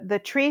the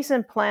trees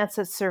and plants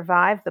that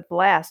survived the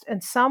blast,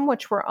 and some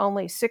which were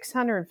only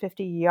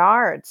 650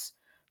 yards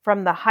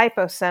from the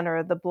hypocenter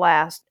of the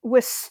blast,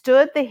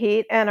 withstood the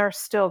heat and are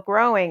still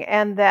growing,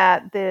 and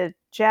that the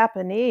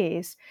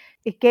Japanese,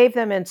 it gave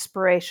them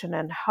inspiration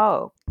and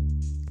hope.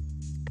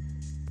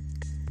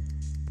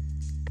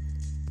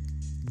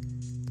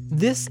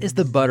 This is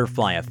The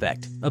Butterfly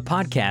Effect, a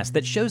podcast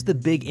that shows the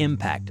big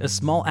impact a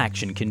small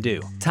action can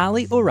do.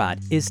 Tali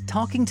Orad is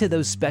talking to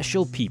those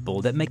special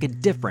people that make a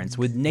difference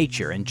with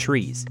nature and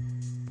trees.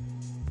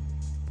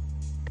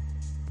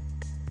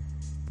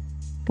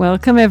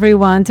 Welcome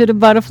everyone to The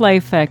Butterfly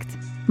Effect.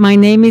 My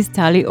name is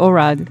Tali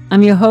Orad.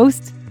 I'm your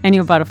host and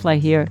your butterfly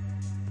here.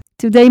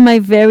 Today my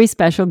very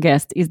special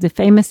guest is the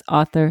famous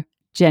author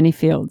Jennie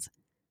Fields.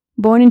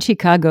 Born in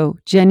Chicago,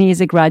 Jennie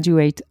is a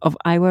graduate of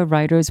Iowa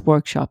Writers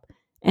Workshop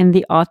and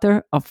the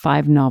author of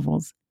 5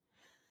 novels.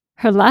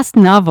 Her last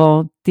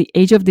novel, The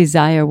Age of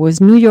Desire, was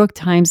New York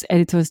Times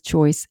Editor's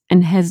Choice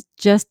and has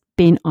just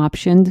been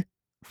optioned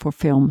for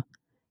film.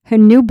 Her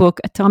new book,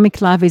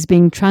 Atomic Love, is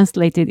being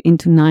translated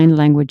into 9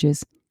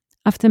 languages.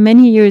 After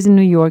many years in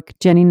New York,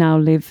 Jennie now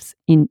lives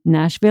in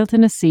Nashville,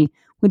 Tennessee,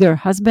 with her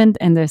husband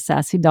and their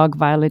sassy dog,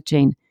 Violet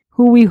Jane,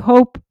 who we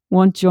hope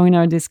won't join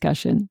our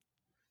discussion.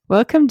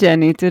 Welcome,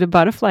 Jennie, to The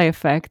Butterfly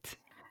Effect.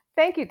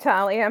 Thank you,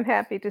 Tali. I'm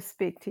happy to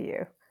speak to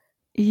you.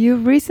 You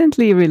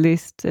recently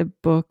released a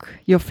book,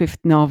 your 5th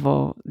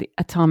novel, The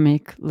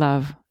Atomic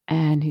Love,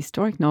 an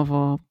historic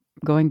novel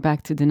going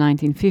back to the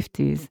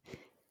 1950s.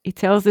 It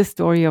tells the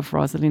story of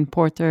Rosalind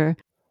Porter,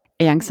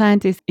 a young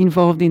scientist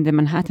involved in the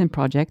Manhattan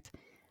Project.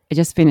 I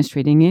just finished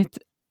reading it,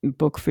 a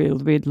book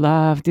filled with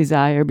love,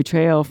 desire,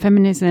 betrayal,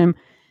 feminism,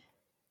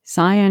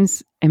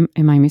 science. Am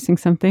I missing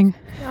something?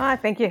 Oh, I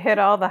think you hit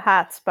all the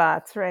hot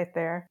spots right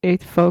there.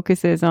 It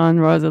focuses on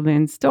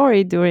Rosalind's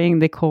story during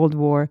the Cold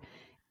War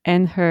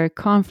and her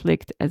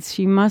conflict as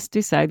she must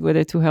decide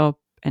whether to help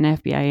an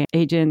FBI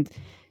agent,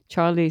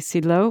 Charlie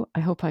Sidlow,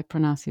 I hope I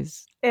pronounce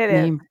his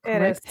name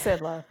correct. It is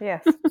Sidlow,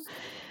 yes.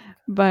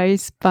 By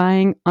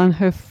spying on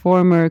her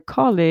former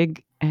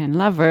colleague and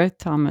lover,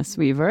 Thomas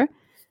Weaver,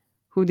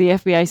 who the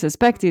FBI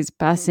suspects is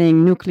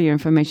passing nuclear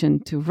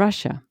information to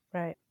Russia.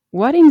 Right.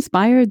 What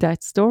inspired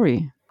that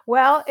story?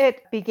 Well,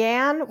 it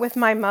began with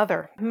my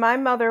mother. My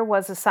mother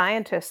was a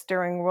scientist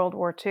during World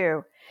War II,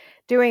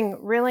 doing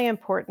really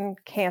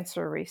important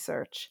cancer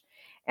research.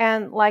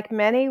 And like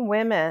many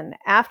women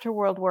after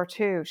World War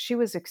II, she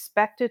was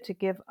expected to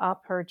give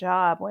up her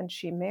job when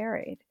she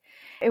married.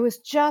 It was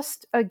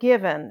just a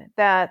given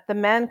that the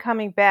men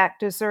coming back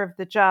deserved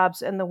the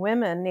jobs and the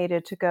women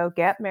needed to go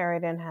get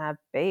married and have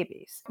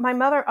babies. My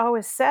mother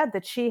always said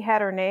that she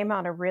had her name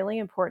on a really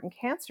important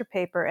cancer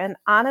paper. And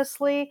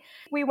honestly,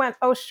 we went,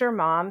 oh, sure,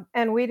 Mom.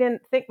 And we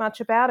didn't think much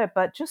about it.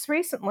 But just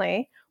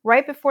recently,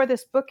 right before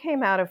this book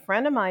came out, a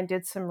friend of mine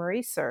did some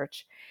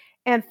research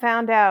and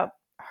found out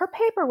her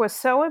paper was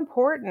so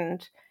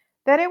important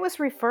that it was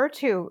referred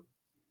to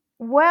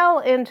well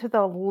into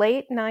the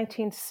late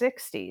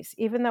 1960s,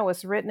 even though it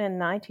was written in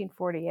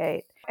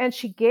 1948. And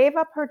she gave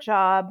up her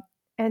job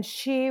and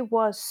she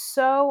was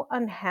so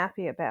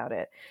unhappy about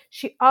it.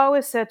 She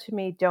always said to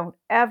me, don't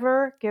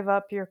ever give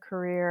up your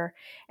career.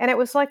 And it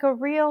was like a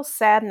real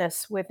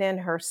sadness within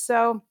her.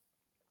 So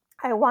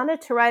I wanted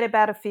to write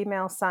about a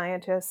female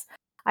scientist.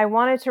 I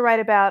wanted to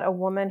write about a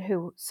woman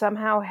who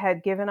somehow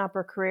had given up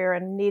her career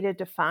and needed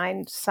to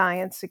find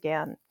science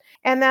again.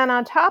 And then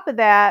on top of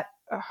that,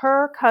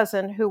 her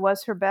cousin, who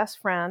was her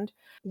best friend,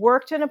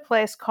 worked in a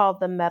place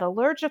called the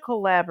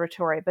Metallurgical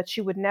Laboratory, but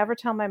she would never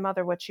tell my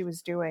mother what she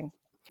was doing.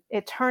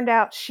 It turned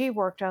out she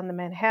worked on the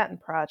Manhattan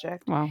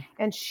Project. Wow.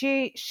 And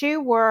she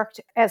worked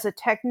as a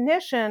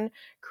technician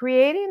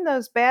creating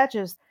those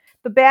badges.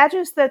 The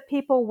badges that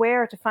people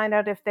wear to find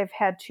out if they've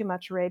had too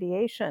much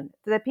radiation,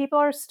 that people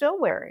are still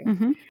wearing.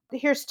 Mm-hmm.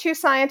 Here's 2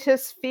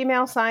 scientists,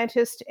 female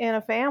scientists in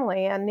a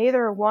family, and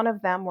neither one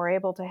of them were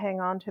able to hang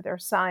on to their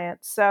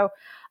science. So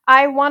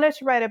I wanted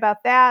to write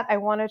about that. I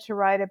wanted to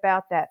write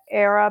about that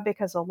era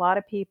because a lot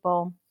of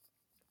people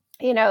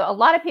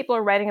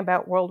are writing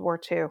about World War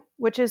II,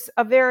 which is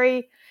a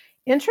very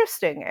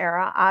interesting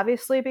era,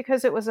 obviously,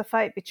 because it was a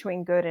fight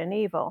between good and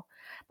evil.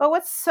 But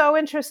what's so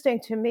interesting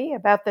to me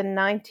about the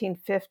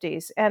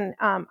 1950s, and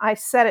I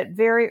said it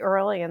very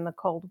early in the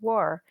Cold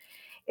War,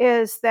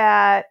 is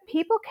that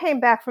people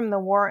came back from the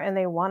war and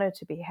they wanted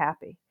to be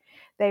happy.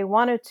 They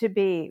wanted to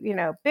be,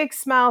 big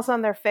smiles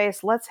on their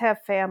face. Let's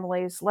have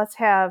families. Let's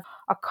have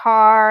a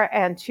car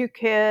and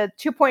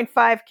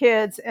 2.5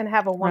 kids and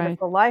have a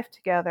wonderful life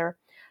together.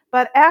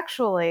 But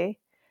actually,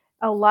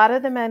 a lot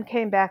of the men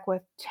came back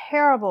with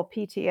terrible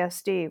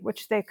PTSD,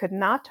 which they could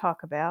not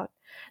talk about.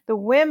 The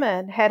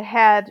women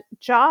had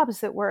jobs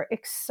that were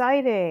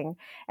exciting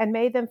and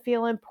made them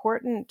feel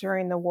important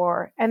during the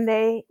war, and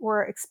they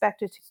were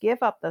expected to give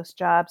up those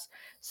jobs.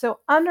 So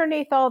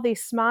underneath all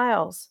these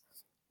smiles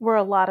were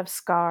a lot of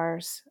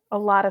scars, a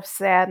lot of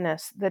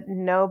sadness that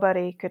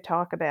nobody could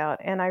talk about.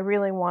 And I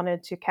really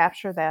wanted to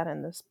capture that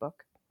in this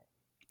book.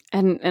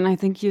 And I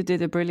think you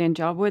did a brilliant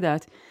job with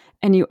that.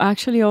 And you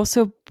actually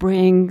also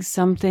bring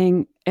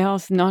something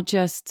else, not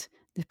just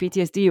the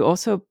PTSD, you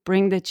also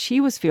bring that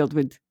she was filled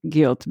with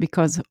guilt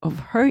because of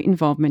her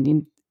involvement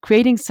in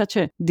creating such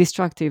a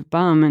destructive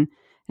bomb.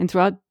 And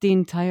throughout the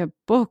entire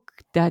book,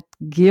 that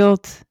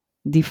guilt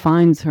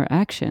defines her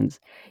actions.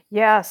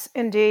 Yes,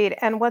 indeed.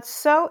 And what's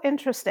so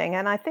interesting,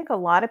 and I think a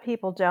lot of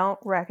people don't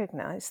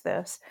recognize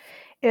this,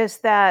 is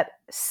that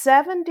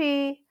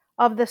 70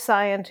 of the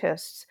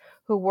scientists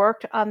who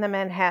worked on the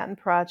Manhattan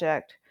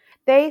Project,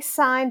 they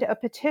signed a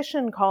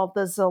petition called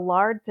the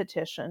Szilard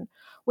Petition,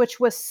 which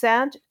was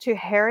sent to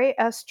Harry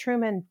S.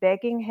 Truman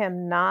begging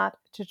him not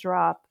to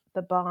drop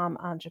the bomb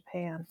on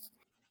Japan.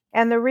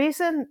 And the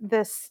reason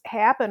this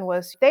happened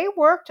was they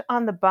worked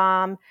on the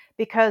bomb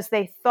because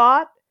they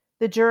thought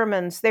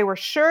they were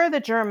sure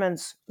the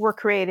Germans were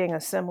creating a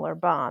similar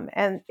bomb.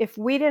 And if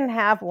we didn't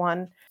have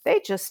one,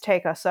 they'd just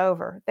take us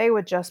over. They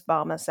would just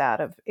bomb us out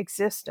of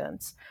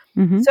existence.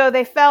 Mm-hmm. So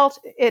they felt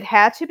it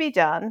had to be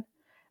done,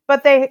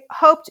 but they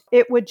hoped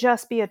it would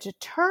just be a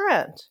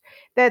deterrent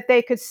that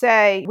they could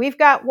say, we've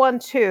got one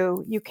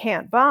too, you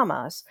can't bomb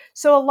us.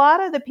 So a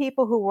lot of the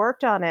people who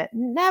worked on it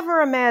never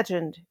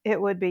imagined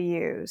it would be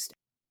used.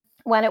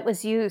 When it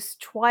was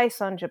used twice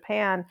on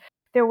Japan,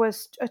 there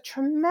was a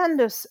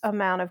tremendous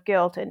amount of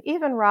guilt. And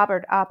even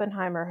Robert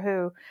Oppenheimer,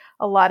 who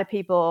a lot of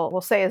people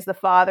will say is the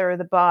father of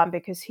the bomb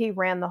because he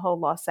ran the whole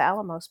Los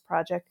Alamos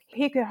project,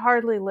 he could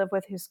hardly live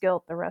with his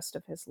guilt the rest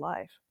of his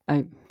life.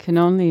 I can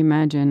only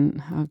imagine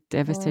how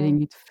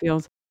devastating it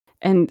feels.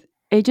 And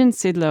Agent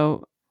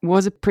Sidlow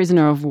was a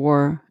prisoner of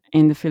war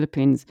in the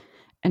Philippines,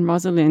 and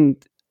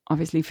Rosalind,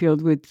 obviously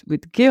filled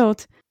with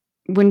guilt,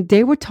 when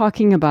they were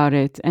talking about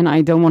it, and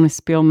I don't want to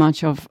spill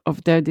much of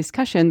their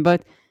discussion,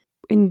 but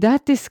in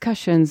that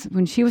discussions,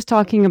 when she was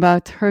talking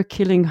about her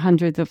killing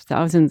hundreds of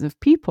thousands of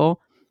people,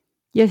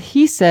 yet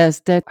he says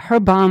that her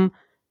bomb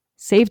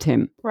saved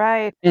him.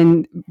 Right.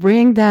 And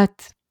bring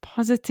that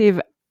positive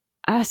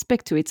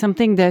aspect to it,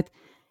 something that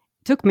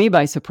took me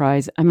by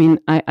surprise. I mean,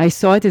 I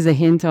saw it as a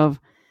hint of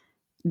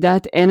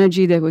that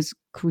energy that was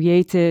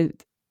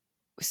created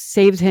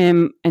saved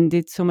him and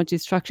did so much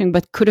destruction,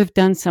 but could have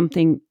done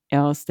something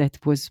else that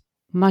was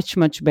much,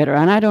 much better.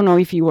 And I don't know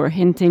if you were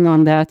hinting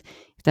on that,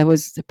 if that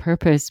was the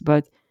purpose,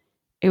 but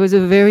it was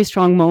a very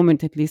strong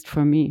moment, at least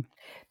for me.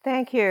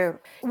 Thank you.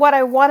 What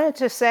I wanted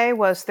to say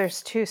was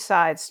there's two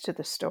sides to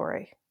the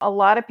story. A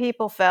lot of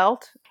people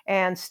felt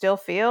and still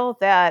feel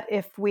that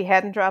if we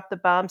hadn't dropped the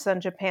bombs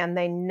on Japan,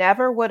 they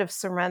never would have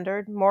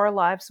surrendered. More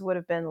lives would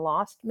have been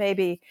lost,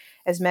 maybe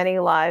as many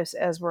lives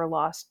as were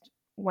lost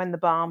when the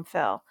bomb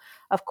fell.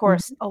 Of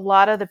course, a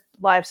lot of the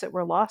lives that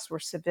were lost were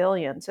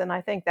civilians. And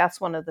I think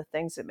that's one of the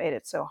things that made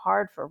it so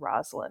hard for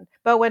Rosalind.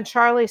 But when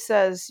Charlie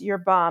says, your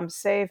bomb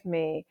saved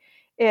me,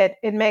 it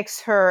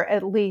makes her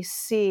at least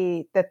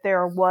see that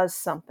there was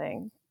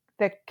something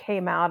that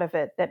came out of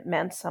it that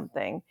meant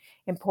something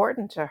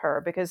important to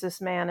her, because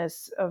this man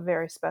is a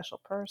very special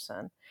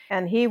person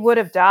and he would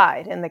have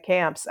died in the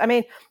camps. I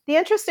mean, the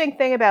interesting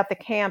thing about the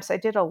camps, I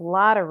did a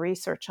lot of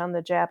research on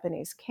the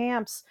Japanese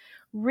camps,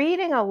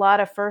 reading a lot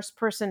of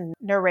first-person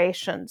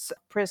narrations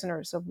of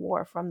prisoners of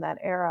war from that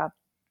era.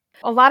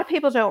 A lot of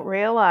people don't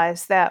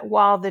realize that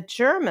while the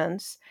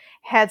Germans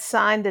had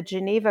signed the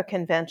Geneva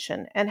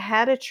Convention and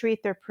had to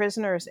treat their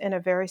prisoners in a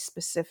very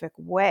specific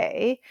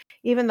way,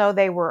 even though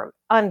they were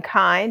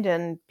unkind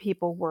and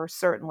people were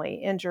certainly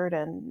injured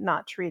and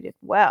not treated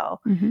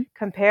well,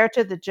 compared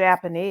to the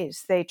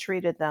Japanese, they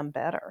treated them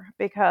better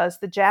because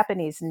the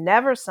Japanese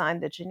never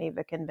signed the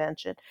Geneva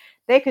Convention.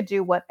 They could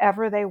do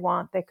whatever they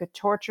want. They could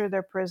torture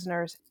their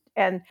prisoners.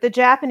 And the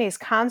Japanese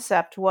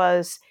concept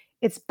was,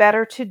 it's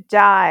better to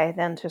die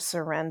than to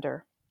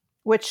surrender,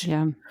 which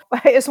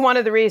is one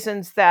of the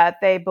reasons that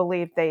they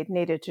believed they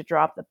needed to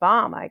drop the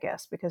bomb, I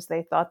guess, because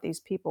they thought these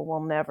people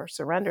will never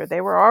surrender. They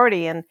were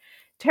already in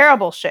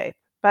terrible shape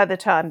by the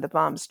time the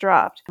bombs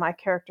dropped. My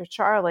character,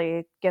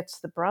 Charlie, gets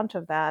the brunt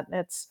of that.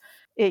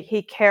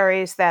 He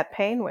carries that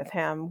pain with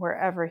him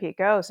wherever he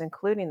goes,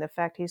 including the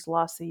fact he's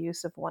lost the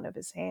use of one of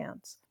his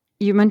hands.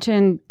 You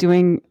mentioned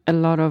doing a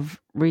lot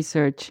of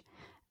research,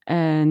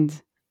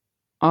 and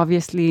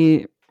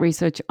obviously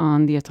research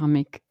on the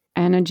atomic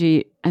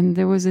energy. And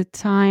there was a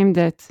time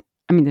that,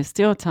 there's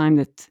still a time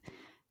that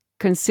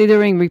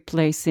considering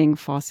replacing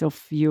fossil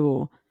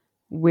fuel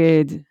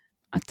with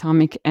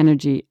atomic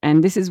energy.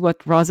 And this is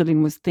what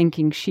Rosalind was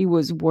thinking she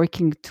was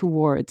working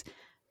towards,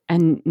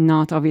 and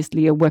not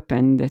obviously a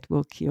weapon that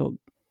will kill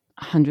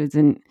hundreds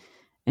and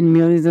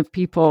millions of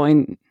people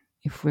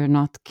if we're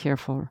not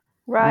careful.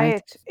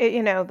 Right.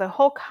 The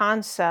whole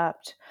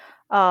concept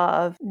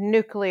of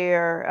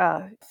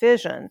nuclear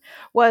fission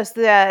was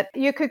that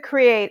you could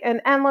create an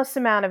endless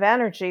amount of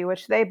energy,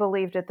 which they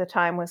believed at the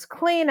time was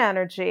clean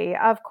energy.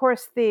 Of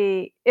course,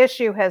 the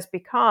issue has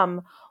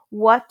become,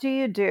 what do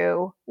you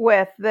do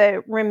with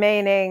the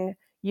remaining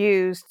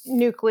used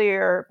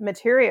nuclear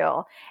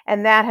material?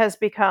 And that has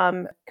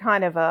become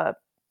kind of a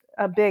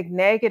a big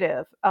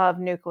negative of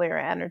nuclear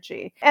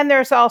energy. And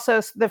there's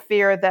also the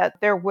fear that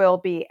there will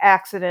be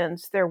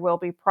accidents, there will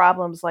be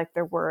problems like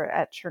there were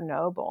at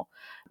Chernobyl.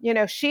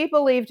 She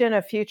believed in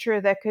a future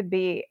that could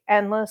be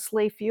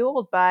endlessly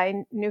fueled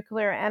by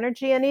nuclear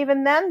energy. And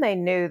even then, they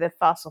knew that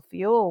fossil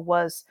fuel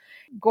was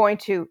going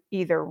to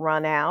either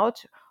run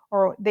out,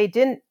 or they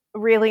didn't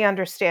really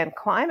understand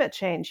climate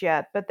change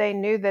yet, but they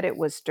knew that it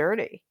was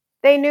dirty.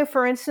 They knew,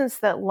 for instance,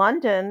 that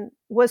London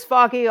was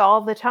foggy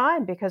all the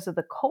time because of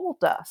the coal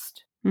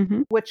dust,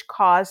 Mhm. which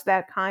caused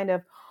that kind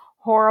of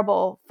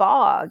horrible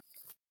fog.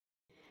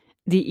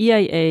 The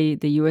EIA,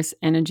 the US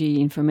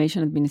Energy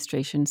Information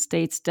Administration,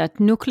 states that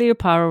nuclear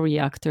power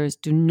reactors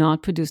do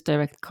not produce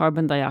direct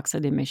carbon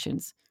dioxide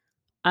emissions.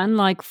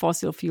 Unlike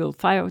fossil fuel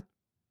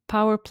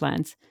power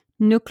plants,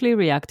 nuclear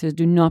reactors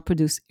do not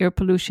produce air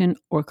pollution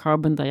or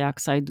carbon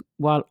dioxide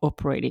while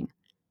operating.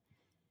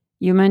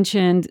 You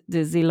mentioned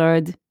the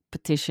Szilard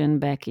petition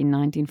back in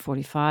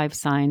 1945,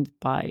 signed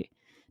by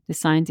the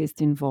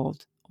scientists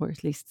involved, or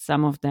at least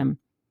some of them.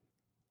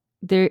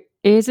 There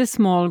is a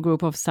small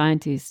group of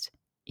scientists,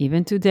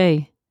 even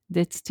today,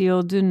 that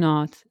still do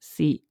not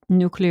see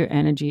nuclear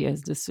energy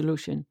as the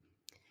solution.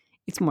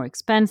 It's more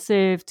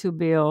expensive to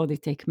build,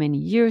 it takes many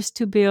years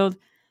to build,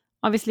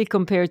 obviously,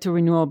 compared to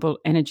renewable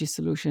energy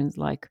solutions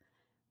like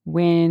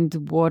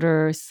wind,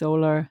 water,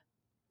 solar.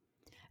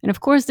 And of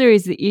course, there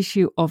is the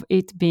issue of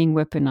it being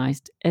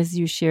weaponized, as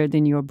you shared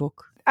in your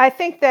book. I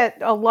think that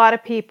a lot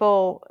of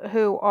people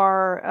who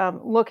are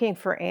looking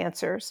for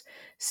answers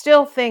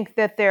still think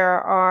that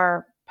there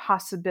are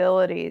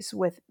possibilities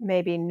with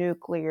maybe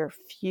nuclear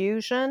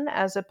fusion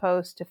as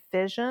opposed to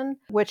fission,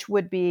 which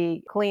would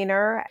be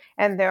cleaner.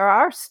 And there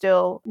are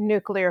still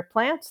nuclear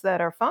plants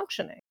that are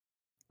functioning.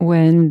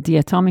 When the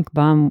atomic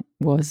bomb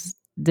was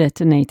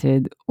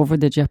detonated over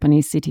the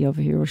Japanese city of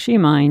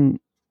Hiroshima in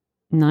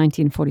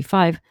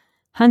 1945,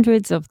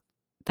 hundreds of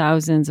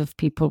thousands of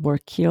people were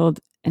killed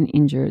and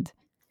injured.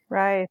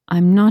 Right.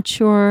 I'm not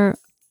sure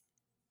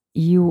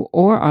you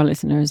or our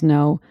listeners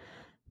know,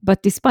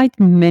 but despite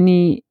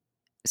many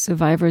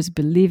survivors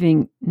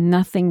believing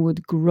nothing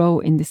would grow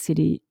in the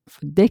city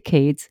for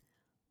decades,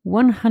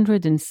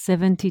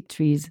 170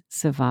 trees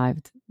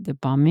survived the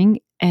bombing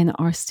and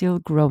are still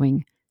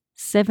growing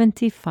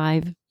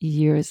 75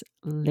 years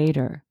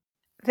later.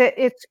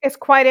 It's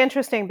quite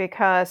interesting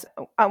because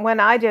when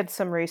I did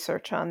some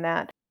research on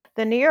that,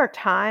 the New York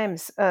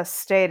Times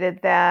stated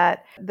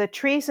that the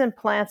trees and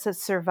plants that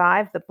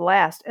survived the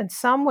blast, and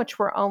some which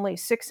were only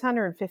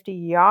 650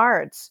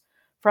 yards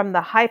from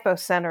the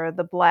hypocenter of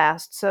the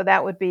blast, so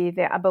that would be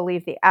I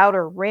believe, the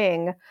outer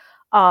ring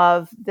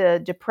of the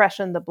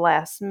depression the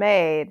blast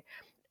made,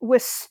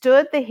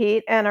 withstood the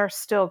heat and are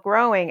still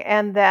growing,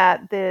 and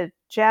that the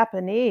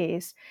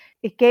Japanese,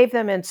 it gave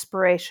them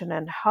inspiration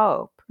and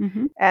hope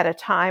Mm-hmm. at a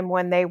time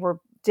when they were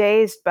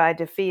dazed by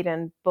defeat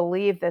and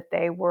believed that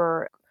they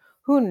were,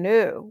 who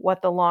knew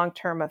what the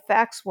long-term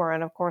effects were.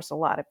 And of course, a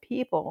lot of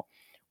people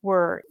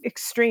were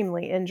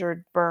extremely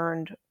injured,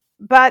 burned.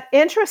 But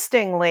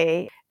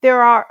interestingly,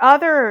 there are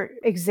other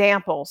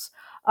examples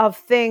of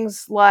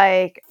things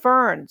like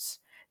ferns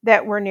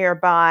that were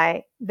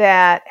nearby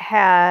that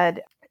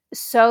had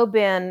so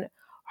been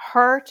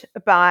hurt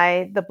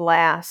by the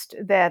blast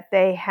that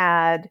they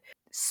had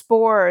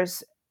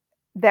spores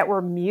that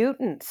were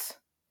mutants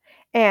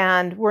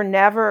and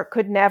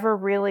could never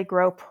really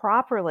grow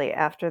properly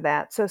after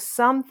that. So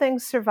some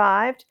things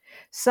survived,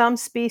 some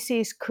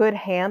species could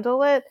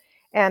handle it,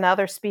 and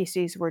other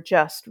species were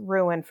just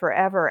ruined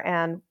forever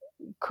and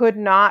could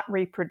not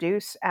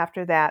reproduce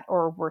after that,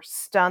 or were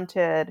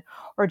stunted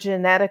or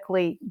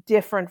genetically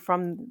different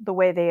from the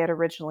way they had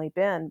originally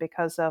been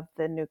because of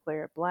the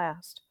nuclear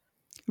blast.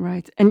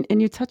 Right. And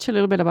you touch a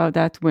little bit about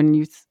that when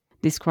you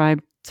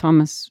describe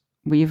Thomas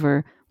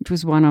Weaver, which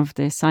was one of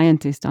the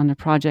scientists on the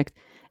project,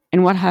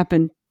 and what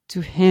happened to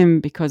him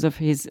because of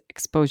his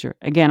exposure.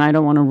 Again, I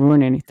don't want to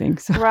ruin anything.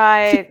 So.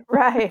 Right,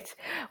 right.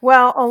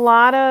 Well, a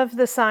lot of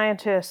the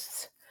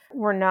scientists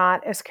were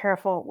not as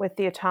careful with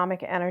the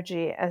atomic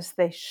energy as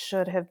they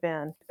should have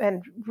been.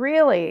 And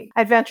really,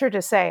 I'd venture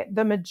to say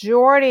the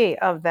majority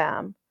of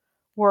them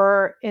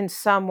were in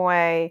some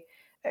way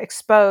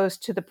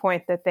exposed to the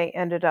point that they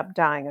ended up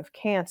dying of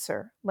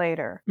cancer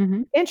later.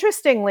 Mm-hmm.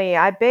 Interestingly,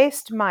 I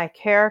based my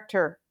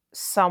character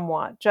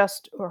somewhat,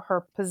 just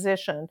her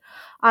position,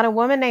 on a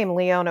woman named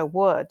Leona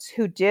Woods,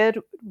 who did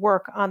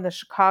work on the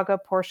Chicago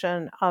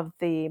portion of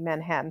the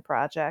Manhattan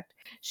Project.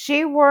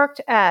 She worked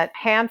at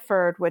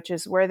Hanford, which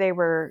is where they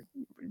were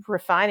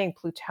refining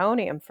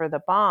plutonium for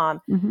the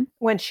bomb, Mm-hmm.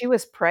 when she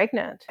was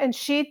pregnant, and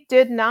she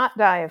did not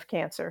die of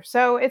cancer.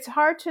 So it's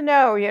hard to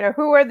know,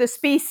 who are the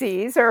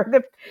species or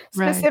the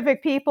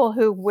specific people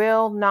who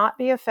will not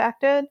be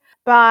affected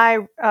by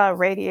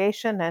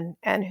radiation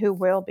and who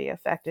will be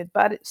affected.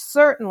 But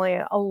certainly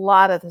a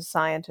lot of the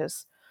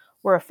scientists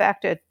were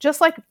affected,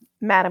 just like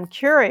Madame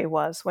Curie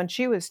was when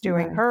she was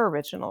doing Right. her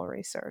original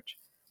research.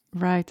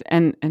 Right.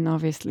 And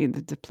obviously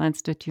the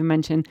plants that you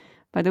mentioned.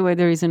 By the way,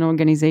 there is an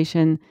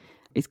organization,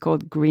 it's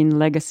called Green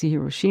Legacy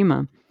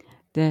Hiroshima.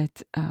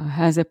 that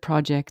has a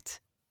project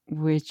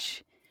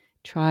which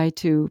try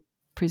to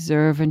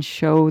preserve and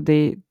show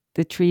the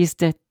trees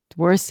that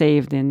were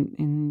saved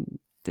in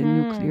the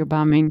nuclear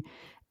bombing.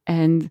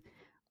 And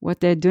what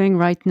they're doing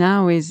right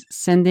now is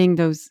sending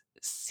those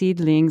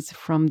seedlings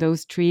from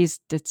those trees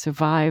that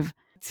survive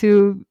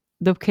to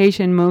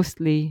location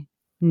mostly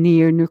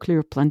near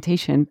nuclear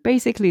plantation,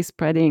 basically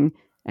spreading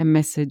a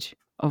message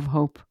of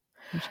hope,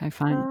 which I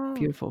find Oh,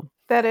 beautiful.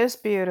 that is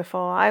beautiful.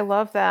 I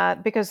love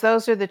that because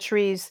those are the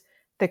trees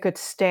that could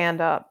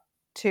stand up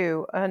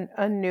to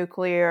a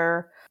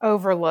nuclear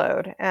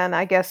overload. And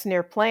I guess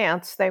near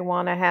plants, they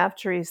want to have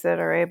trees that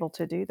are able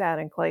to do that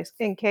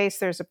in case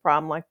there's a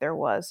problem like there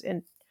was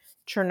in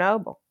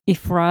Chernobyl.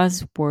 If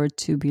Roz were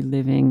to be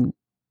living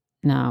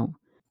now,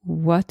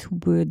 what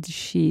would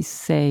she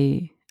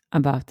say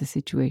about the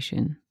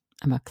situation,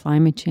 about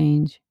climate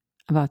change,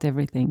 about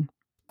everything?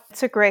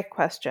 It's a great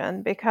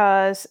question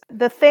because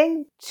the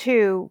thing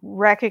to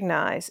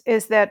recognize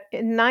is that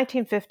in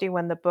 1950,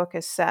 when the book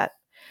is set,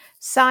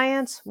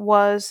 science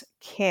was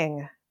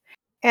king.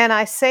 And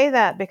I say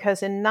that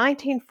because in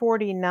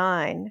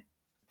 1949,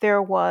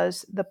 there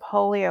was the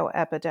polio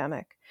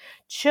epidemic.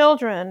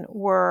 Children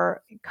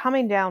were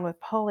coming down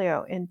with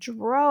polio in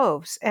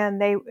droves,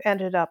 and they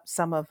ended up,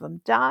 some of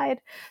them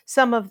died,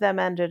 some of them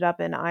ended up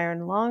in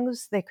iron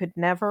lungs. They could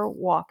never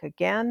walk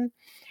again.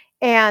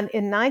 And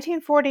in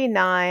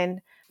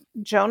 1949,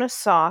 Jonas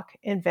Salk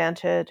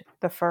invented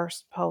the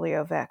first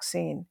polio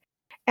vaccine.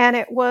 And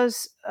it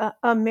was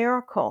a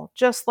miracle,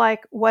 just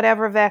like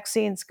whatever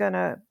vaccine's going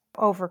to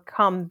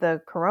overcome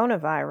the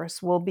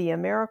coronavirus will be a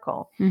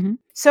miracle. Mm-hmm.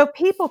 So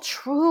people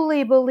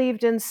truly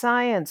believed in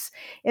science.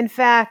 In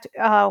fact,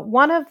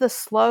 one of the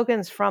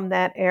slogans from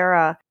that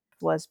era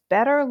was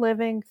better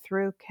living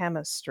through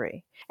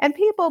chemistry. And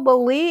people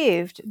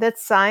believed that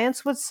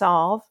science would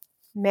solve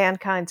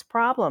mankind's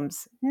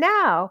problems.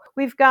 Now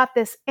we've got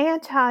this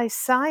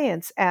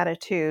anti-science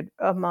attitude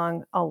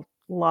among a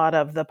lot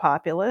of the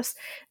populace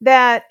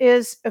that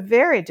is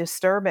very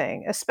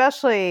disturbing,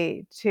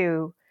 especially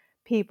to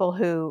people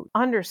who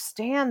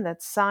understand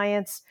that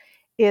science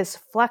is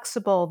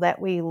flexible,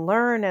 that we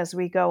learn as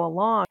we go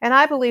along. And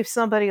I believe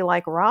somebody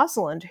like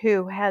Rosalind,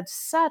 who had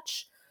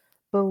such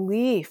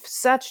belief,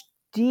 such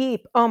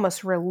deep,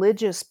 almost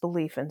religious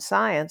belief in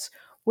science,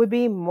 would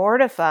be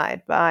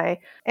mortified by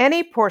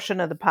any portion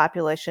of the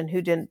population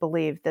who didn't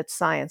believe that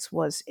science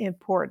was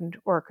important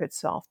or could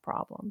solve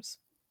problems.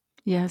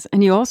 Yes,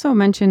 and you also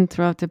mentioned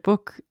throughout the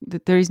book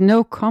that there is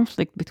no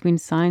conflict between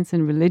science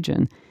and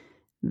religion.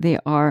 They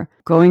are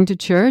going to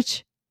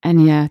church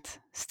and yet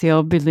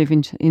still believe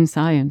in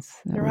science.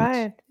 Which,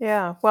 Right.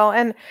 Yeah. Well,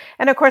 and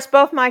of course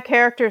both my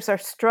characters are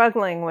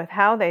struggling with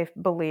how they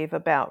believe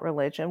about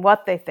religion,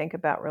 what they think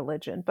about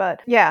religion.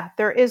 But yeah,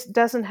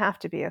 doesn't have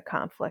to be a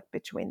conflict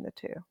between the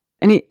two.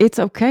 and it's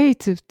okay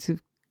to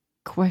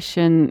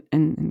question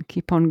and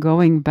keep on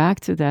going back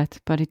to that,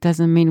 but it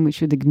doesn't mean we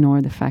should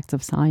ignore the facts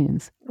of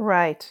science.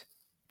 Right.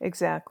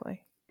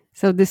 Exactly.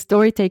 So the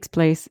story takes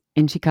place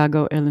in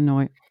Chicago,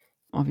 Illinois,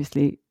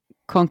 obviously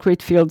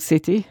concrete field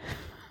city.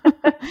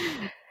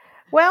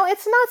 Well,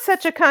 it's not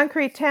such a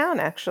concrete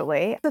town,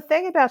 actually. The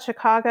thing about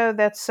Chicago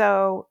that's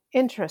so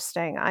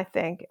interesting, I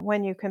think,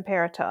 when you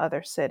compare it to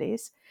other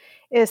cities,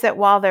 is that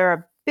while there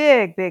are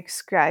big, big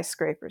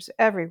skyscrapers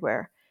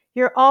everywhere,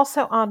 you're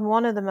also on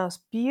one of the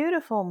most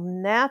beautiful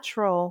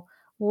natural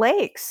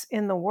lakes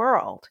in the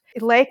world.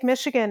 Lake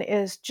Michigan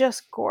is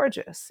just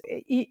gorgeous.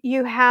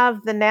 You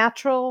have the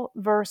natural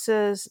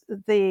versus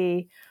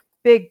the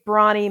big,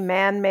 brawny,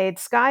 man made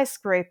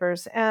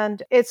skyscrapers,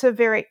 and it's a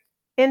very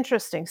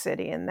interesting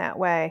city in that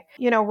way.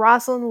 You know,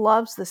 Rosalind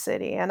loves the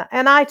city, and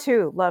I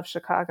too love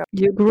Chicago.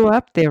 You grew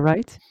up there,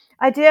 right?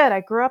 I did. I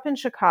grew up in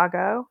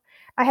Chicago.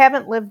 I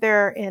haven't lived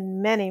there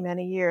in many,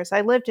 many years.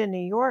 I lived in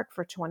New York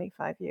for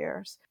 25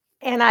 years.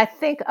 And I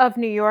think of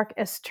New York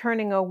as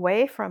turning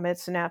away from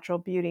its natural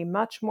beauty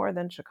much more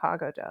than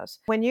Chicago does.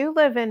 When you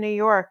live in New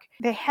York,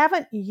 they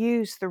haven't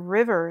used the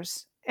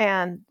rivers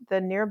and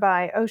the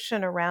nearby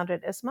ocean around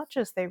it as much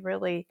as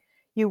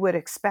you would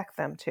expect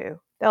them to.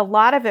 A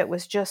lot of it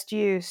was just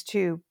used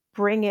to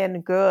bring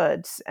in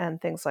goods and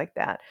things like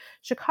that.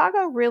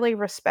 Chicago really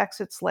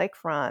respects its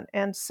lakefront.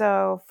 And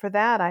so for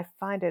that, I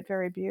find it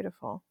very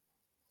beautiful.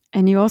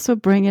 And you also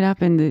bring it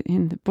up in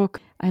the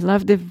book. I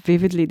love the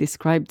vividly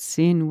described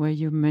scene where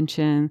you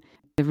mention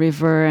the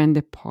river and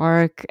the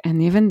park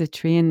and even the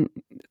tree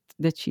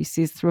that she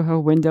sees through her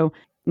window.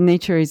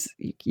 Nature is,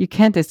 you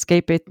can't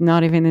escape it,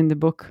 not even in the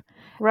book.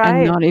 And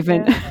Right. not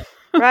even... Yeah.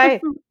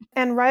 Right.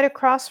 And right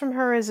across from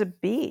her is a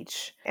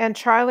beach. And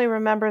Charlie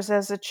remembers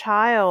as a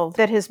child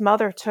that his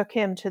mother took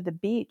him to the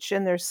beach,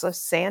 and there's a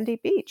sandy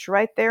beach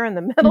right there in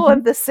the middle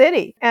of the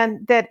city.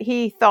 And that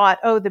he thought,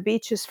 oh, the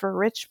beach is for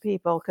rich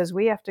people because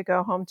we have to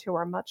go home to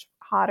our much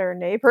hotter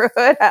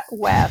neighborhood at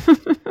west.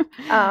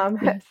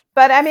 Yes.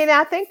 But I mean,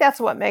 I think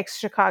that's what makes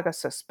Chicago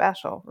so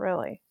special,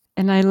 really.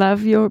 And I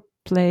love your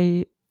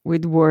play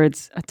with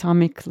words.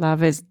 Atomic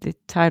Love is the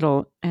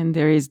title, and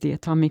there is the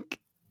atomic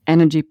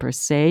energy per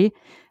se,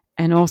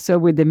 and also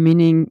with the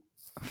meaning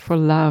for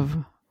love,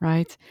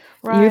 right?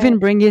 You even Right,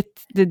 bring it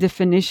the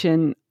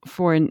definition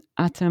for an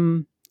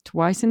atom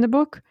twice in the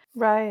book.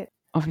 right.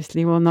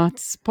 Obviously, will not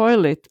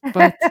spoil it,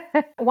 but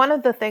One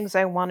of the things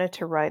I wanted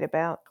to write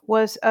about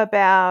was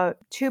about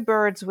two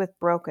birds with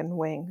broken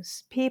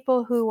wings,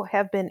 people who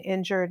have been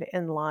injured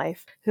in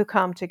life who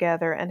come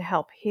together and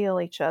help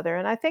heal each other.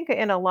 And I think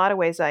in a lot of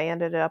ways, I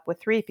ended up with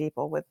three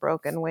people with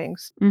broken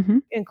wings,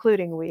 mhm,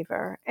 including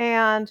Weaver.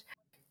 And,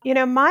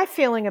 my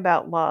feeling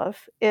about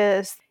love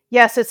is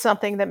yes, it's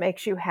something that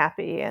makes you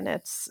happy and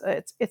it's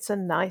a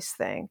nice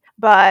thing.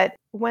 But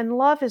when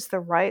love is the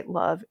right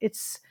love,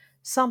 it's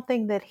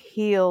something that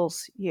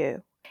heals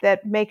you,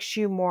 that makes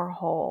you more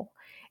whole.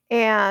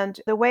 And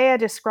the way I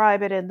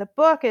describe it in the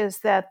book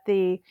is that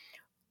the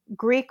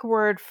Greek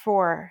word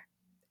for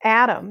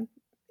atom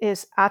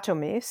is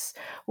atomis,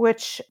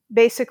 which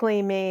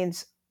basically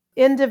means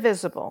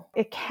indivisible.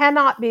 It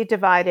cannot be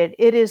divided.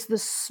 It is the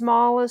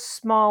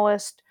smallest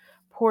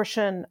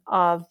portion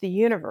of the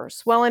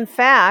universe. Well, in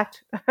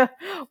fact,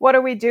 what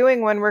are we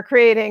doing when we're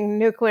creating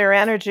nuclear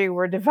energy?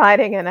 We're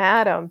dividing an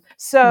atom.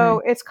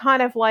 So right. it's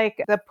kind of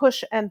like the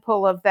push and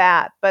pull of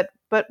that. But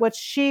what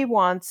she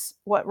wants,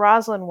 what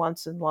Rosalind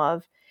wants in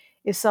love,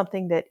 is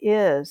something that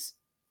is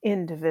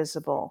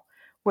indivisible,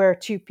 where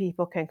two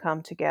people can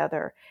come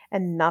together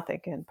and nothing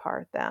can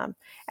part them.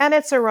 And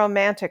it's a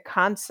romantic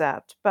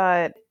concept,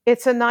 but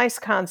it's a nice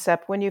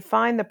concept when you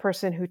find the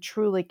person who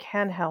truly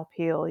can help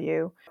heal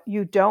you.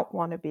 You don't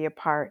want to be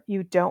apart.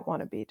 You don't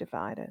want to be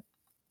divided.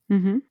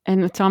 And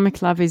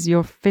Atomic Love is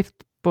your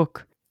fifth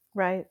book.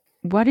 Right.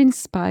 What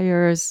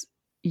inspires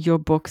your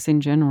books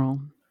in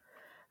general?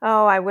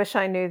 Oh, I wish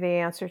I knew the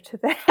answer to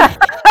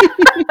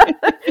that.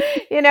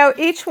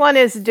 Each one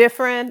is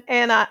different,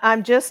 and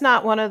I'm just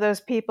not one of those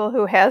people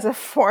who has a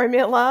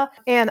formula.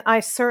 And I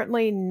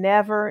certainly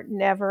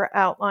never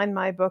outline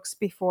my books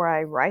before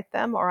I write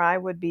them, or I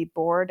would be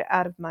bored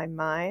out of my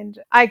mind.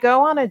 I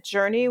go on a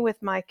journey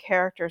with my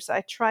characters.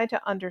 I try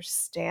to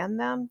understand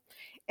them,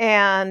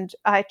 and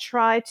I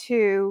try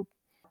to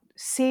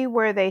see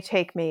where they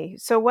take me.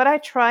 So, what I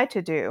try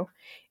to do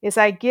is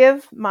I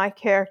give my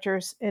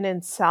characters an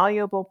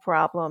insoluble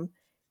problem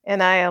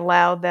and I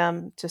allow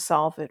them to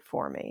solve it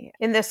for me.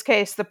 In this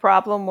case, the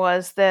problem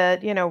was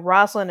that,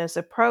 Rosalind is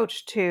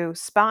approached to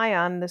spy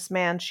on this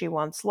man she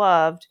once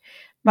loved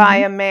by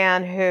Hmm. a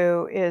man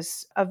who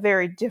is a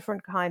very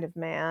different kind of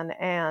man.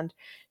 And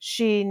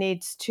she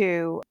needs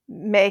to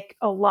make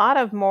a lot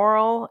of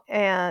moral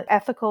and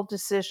ethical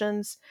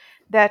decisions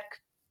that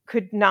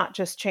could not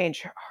just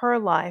change her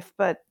life,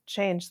 but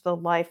change the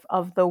life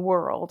of the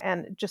world,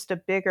 and just a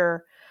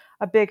bigger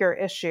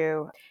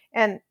issue.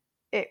 And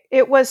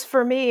it was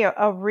for me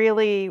a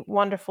really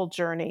wonderful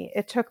journey.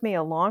 It took me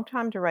a long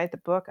time to write the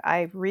book.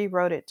 I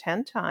rewrote it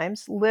 10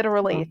 times, Wow.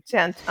 literally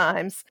 10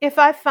 times. If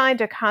I find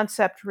a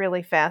concept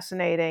really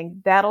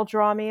fascinating, that'll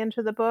draw me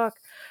into the book.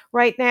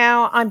 Right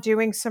now, I'm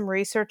doing some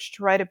research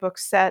to write a book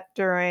set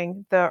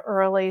during the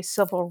early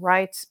civil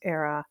rights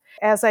era.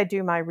 As I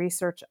do my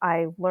research,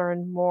 I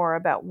learn more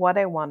about what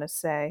I want to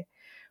say,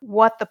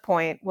 what the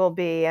point will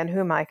be, and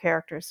who my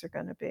characters are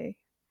going to be.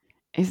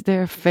 Is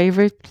there a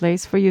favorite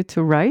place for you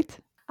to write?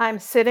 I'm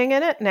sitting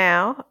in it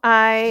now.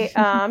 I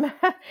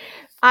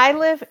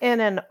live in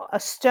a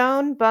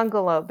stone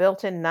bungalow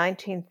built in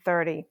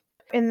 1930.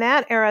 In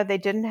that era, they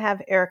didn't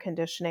have air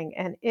conditioning,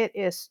 and it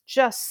is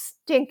just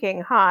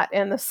stinking hot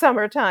in the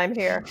summertime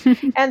here.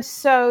 And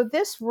so,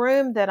 this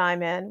room that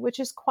I'm in, which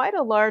is quite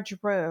a large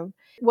room,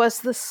 was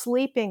the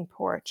sleeping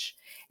porch.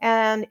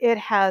 And it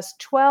has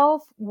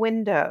 12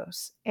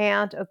 windows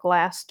and a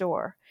glass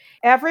door.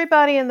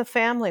 Everybody in the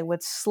family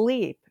would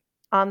sleep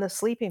on the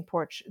sleeping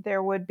porch.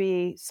 There would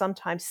be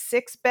sometimes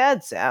 6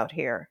 beds out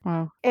here,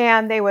 Wow.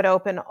 and they would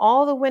open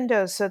all the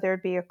windows so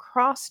there'd be a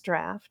cross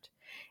draft.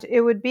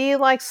 It would be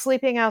like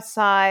sleeping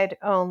outside,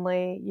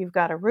 only you've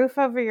got a roof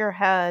over your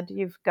head,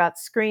 you've got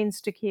screens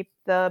to keep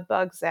the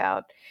bugs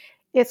out.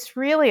 It's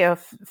really a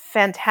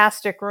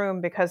fantastic room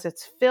because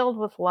it's filled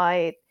with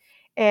light,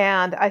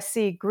 and I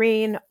see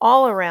green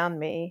all around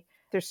me.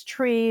 There's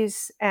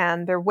trees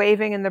and they're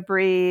waving in the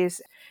breeze.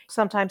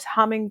 Sometimes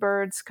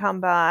hummingbirds come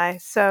by.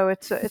 So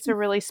it's a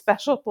really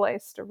special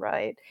place to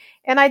write.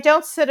 And I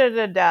don't sit at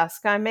a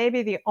desk. I may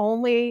be the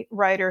only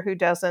writer who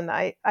doesn't.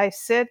 I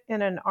sit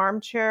in an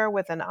armchair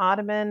with an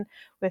ottoman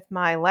with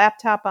my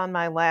laptop on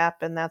my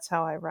lap, and that's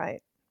how I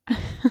write.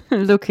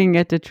 Looking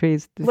at the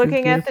trees. This is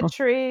Looking at the beautiful.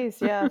 trees,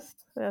 yes,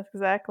 yes,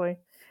 exactly.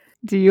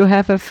 Do you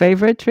have a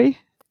favorite tree?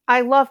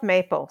 I love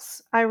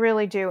maples. I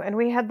really do. And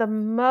we had the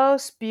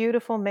most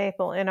beautiful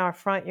maple in our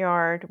front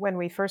yard when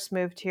we first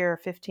moved here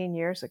 15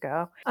 years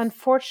ago.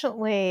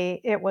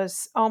 Unfortunately, it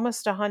was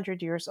almost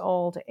 100 years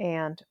old,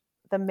 and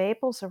the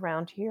maples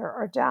around here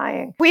are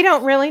dying. We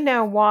don't really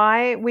know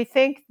why. We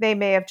think they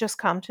may have just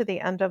come to the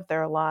end of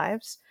their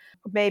lives.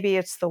 Maybe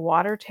it's the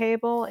water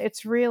table.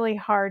 It's really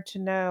hard to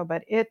know,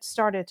 but it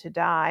started to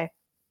die.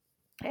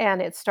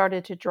 and it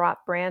started to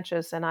drop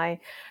branches, and I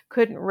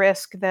couldn't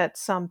risk that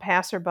some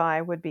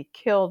passerby would be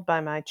killed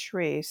by my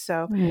tree.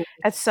 So Mm.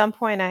 at some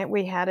point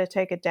we had to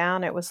take it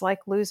down. It was like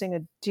losing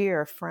a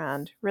dear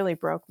friend. Really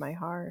broke my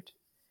heart.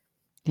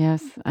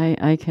 Yes,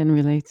 I can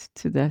relate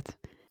to that.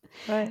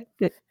 Right.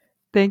 Th-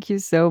 Thank you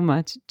so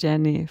much,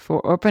 Jenny,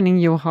 for opening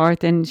your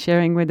heart and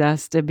sharing with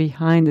us the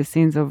behind the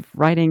scenes of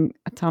writing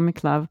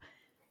Atomic Love.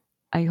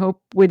 I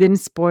hope we didn't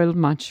spoil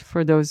much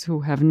for those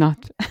who have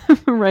not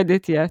read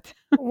it yet.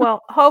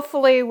 Well,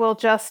 hopefully we'll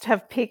just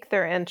have piqued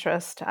their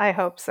interest. I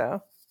hope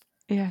so.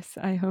 Yes,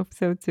 I hope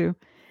so too.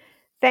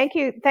 Thank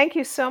you. Thank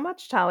you so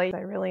much, Tali. I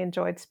really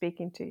enjoyed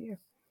speaking to you.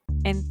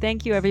 And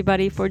thank you,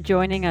 everybody, for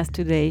joining us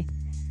today.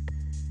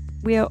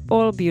 We are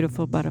all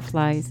beautiful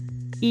butterflies,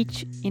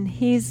 each in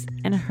his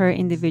and her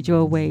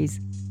individual ways.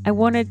 I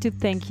wanted to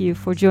thank you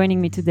for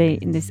joining me today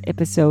in this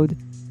episode.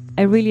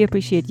 I really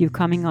appreciate you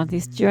coming on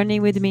this journey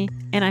with me,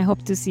 and I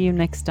hope to see you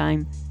next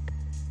time.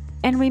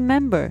 And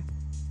remember,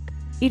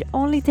 it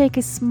only takes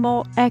a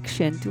small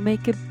action to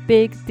make a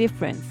big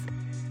difference.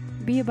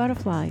 Be a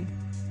butterfly.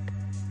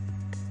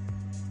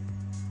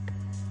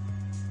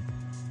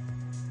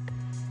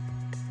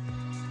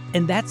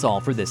 And that's all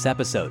for this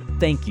episode.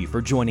 Thank you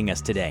for joining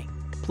us today.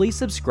 Please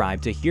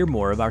subscribe to hear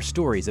more of our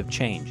stories of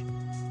change.